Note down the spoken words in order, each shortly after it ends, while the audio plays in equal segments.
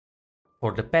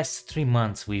For the past 3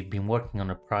 months, we've been working on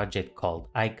a project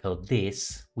called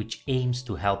iCodeThis, which aims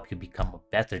to help you become a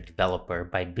better developer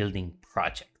by building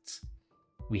projects.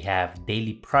 We have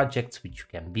daily projects which you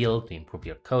can build to improve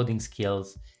your coding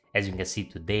skills. As you can see,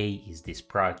 today is this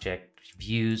project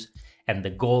reviews, and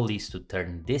the goal is to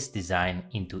turn this design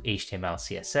into HTML,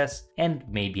 CSS, and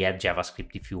maybe add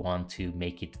JavaScript if you want to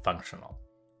make it functional.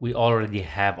 We already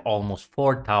have almost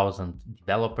 4,000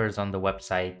 developers on the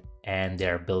website, and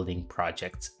they're building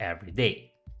projects every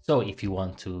day. So if you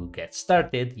want to get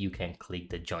started, you can click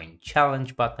the Join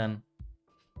Challenge button,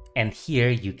 and here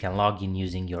you can log in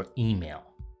using your email.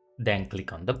 Then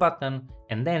click on the button,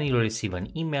 and then you'll receive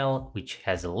an email which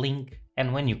has a link,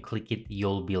 and when you click it,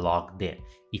 you'll be logged in.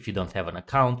 If you don't have an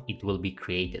account, it will be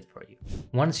created for you.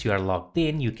 Once you are logged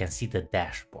in, you can see the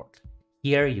dashboard.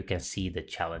 Here you can see the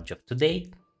challenge of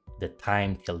today, the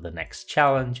time till the next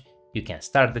challenge. You can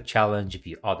start the challenge,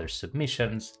 view other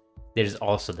submissions. There's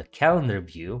also the calendar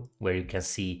view where you can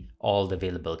see all the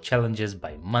available challenges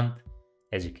by month.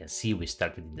 As you can see, we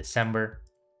started in December.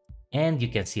 And you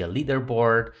can see a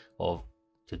leaderboard of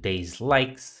today's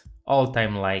likes,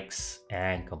 all-time likes,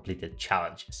 and completed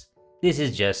challenges. This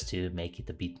is just to make it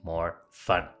a bit more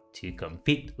fun to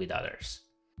compete with others.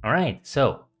 All right,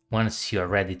 so once you're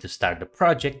ready to start the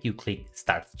project, you click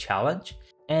Start Challenge,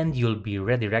 and you'll be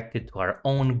redirected to our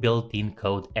own built-in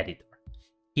code editor.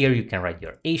 Here you can write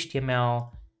your HTML,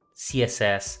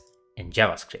 CSS, and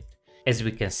JavaScript. As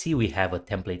we can see, we have a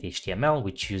template HTML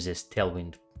which uses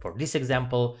Tailwind for this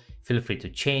example. Feel free to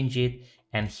change it,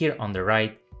 and here on the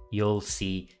right, you'll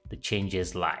see the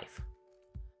changes live.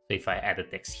 So if I add a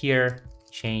text here,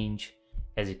 change,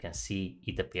 as you can see,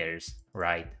 it appears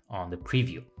right on the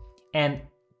preview. And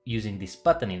using this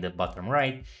button in the bottom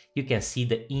right, you can see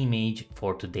the image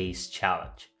for today's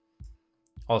challenge.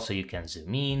 Also, you can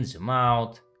zoom in, zoom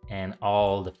out, and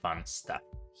all the fun stuff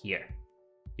here.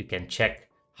 You can check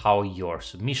how your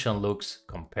submission looks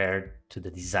compared to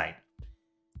the design.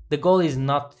 The goal is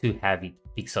not to have it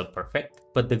pixel perfect,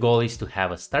 but the goal is to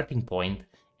have a starting point,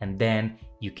 and then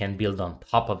you can build on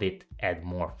top of it, add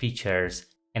more features,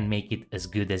 and make it as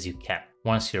good as you can.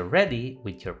 Once you're ready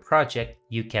with your project,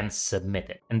 you can submit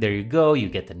it. And there you go, you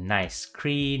get a nice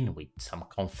screen with some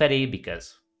confetti,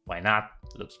 because why not?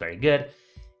 It looks very good.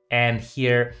 And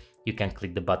here you can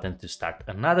click the button to start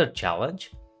another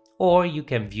challenge, or you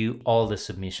can view all the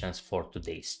submissions for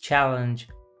today's challenge.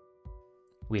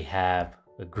 We have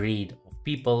a grid of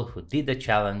people who did the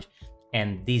challenge,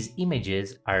 and these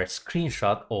images are a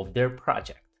screenshot of their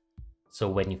project. So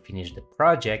when you finish the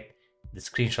project, the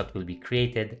screenshot will be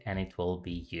created and it will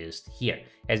be used here.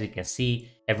 As you can see,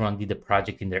 everyone did the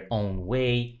project in their own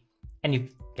way, and you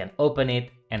can open it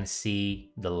and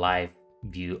see the live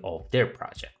view of their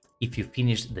project. If you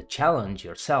finish the challenge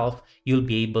yourself, you'll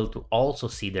be able to also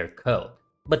see their code.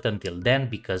 But until then,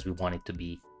 because we want it to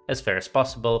be as fair as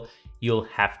possible, you'll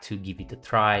have to give it a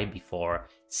try before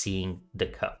seeing the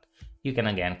code. You can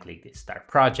again click the Start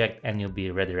Project and you'll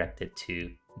be redirected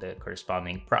to the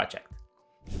corresponding project.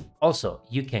 Also,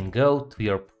 you can go to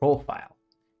your profile,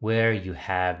 where you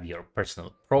have your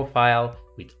personal profile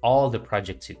with all the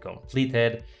projects you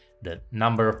completed, the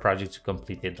number of projects you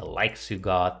completed, the likes you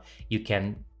got. You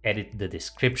can edit the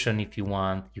description if you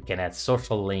want. You can add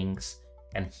social links.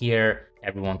 And here,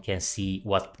 everyone can see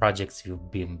what projects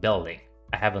you've been building.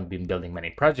 I haven't been building many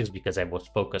projects because I was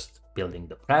focused building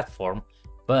the platform.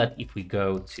 But if we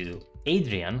go to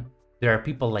Adrian, there are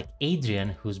people like Adrian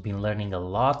who's been learning a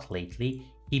lot lately.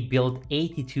 He built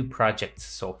 82 projects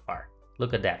so far.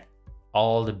 Look at that.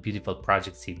 All the beautiful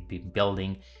projects he's been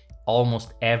building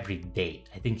almost every day.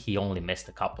 I think he only missed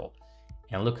a couple.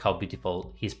 And look how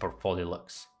beautiful his portfolio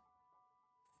looks.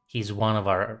 He's one of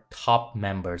our top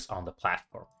members on the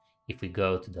platform. If we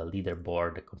go to the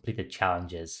leaderboard, the completed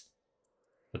challenges,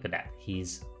 look at that.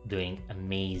 He's doing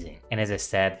amazing. And as I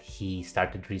said, he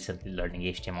started recently learning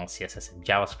HTML, CSS, and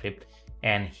JavaScript,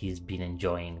 and he's been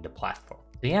enjoying the platform.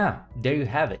 So yeah, there you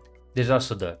have it. There's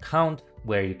also the account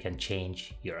where you can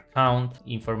change your account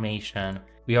information.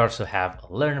 We also have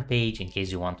a learn page in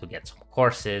case you want to get some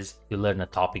courses. You learn a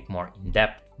topic more in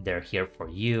depth, they're here for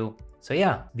you. So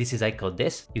yeah, this is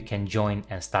iCodeThis. You can join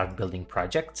and start building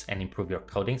projects and improve your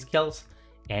coding skills.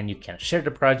 And you can share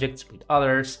the projects with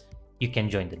others. You can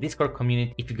join the Discord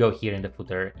community. If you go here in the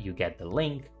footer, you get the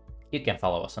link. You can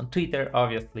follow us on Twitter,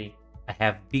 obviously. I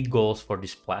have big goals for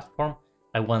this platform.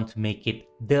 I want to make it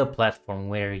the platform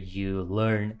where you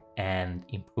learn and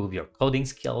improve your coding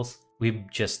skills. We've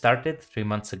just started 3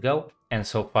 months ago, and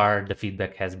so far the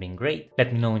feedback has been great.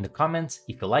 Let me know in the comments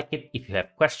if you like it, if you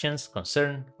have questions,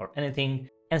 concern, or anything.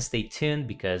 and stay tuned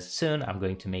because soon I'm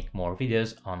going to make more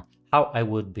videos on how I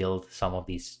would build some of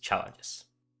these challenges.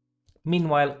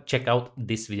 Meanwhile, check out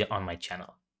this video on my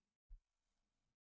channel.